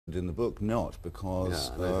In the book, not,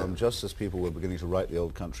 because just as people were beginning to write the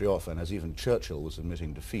old country off, and as even Churchill was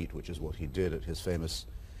admitting defeat, which is what he did at his famous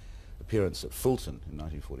appearance at Fulton in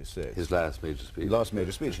 1946. His last major speech. Last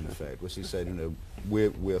major speech, in effect, was he said, you know,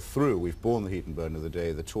 we're through, we've borne the heat and burden of the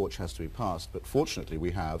day, the torch has to be passed, but fortunately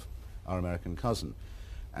we have our American cousin.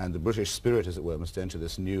 And the British spirit, as it were, must enter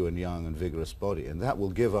this new and young and vigorous body, and that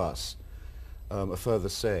will give us a further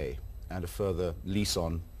say and a further lease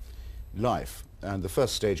on life. And the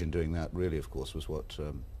first stage in doing that, really, of course, was what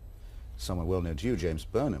someone well known to you, James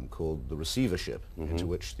Burnham, called the receivership into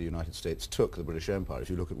which the United States took the British Empire. If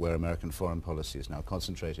you look at where American foreign policy is now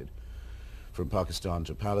concentrated, from Pakistan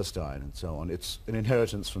to Palestine and so on, it's an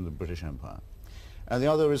inheritance from the British Empire. And the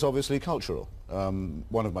other is obviously cultural.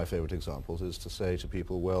 One of my favorite examples is to say to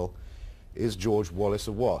people, well, is George Wallace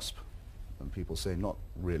a WASP? And people say, not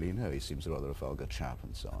really, no, he seems rather a vulgar chap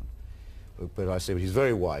and so on. But I say, but he's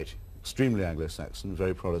very white, extremely Anglo-Saxon,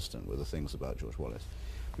 very Protestant were the things about George Wallace.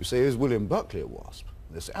 You say, is William Buckley a WASP?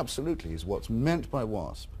 They say, absolutely, he's what's meant by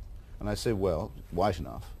WASP. And I say, well, white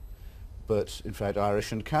enough, but in fact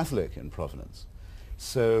Irish and Catholic in provenance.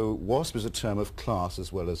 So WASP is a term of class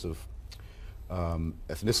as well as of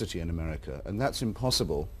ethnicity in America, and that's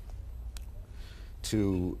impossible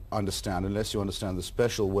to understand unless you understand the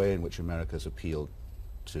special way in which America is appealed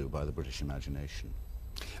to by the British imagination.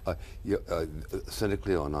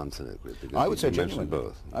 Cynically or non-cynically? I would say genuinely.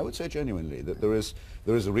 Both. I would say genuinely that there is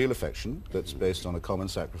a real affection that's based on a common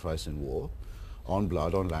sacrifice in war, on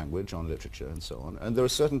blood, on language, on literature, and so on. And there are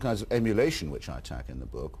certain kinds of emulation which I attack in the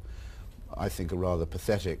book. I think a rather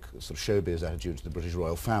pathetic sort of showbiz attitude to the British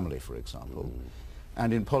royal family, for example.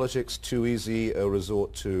 And in politics, too easy a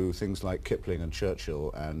resort to things like Kipling and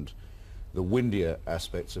Churchill and the windier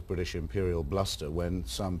aspects of British imperial bluster when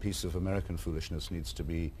some piece of American foolishness needs to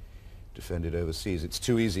be defended overseas. It's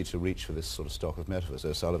too easy to reach for this sort of stock of metaphors.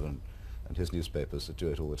 O'Sullivan and his newspapers that do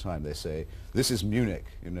it all the time. They say, this is Munich,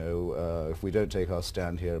 you know, if we don't take our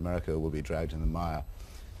stand here, America will be dragged in the mire.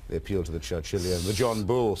 They appeal to the Churchillian, the John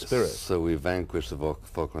Bull spirit. So we vanquish the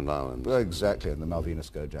Falkland Islands. Well, exactly, and the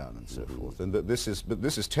Malvinas go down and so forth. And but this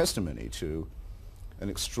is testimony to an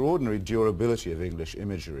extraordinary durability of English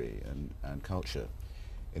imagery and culture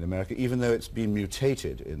in America, even though it's been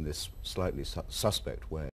mutated in this slightly suspect way.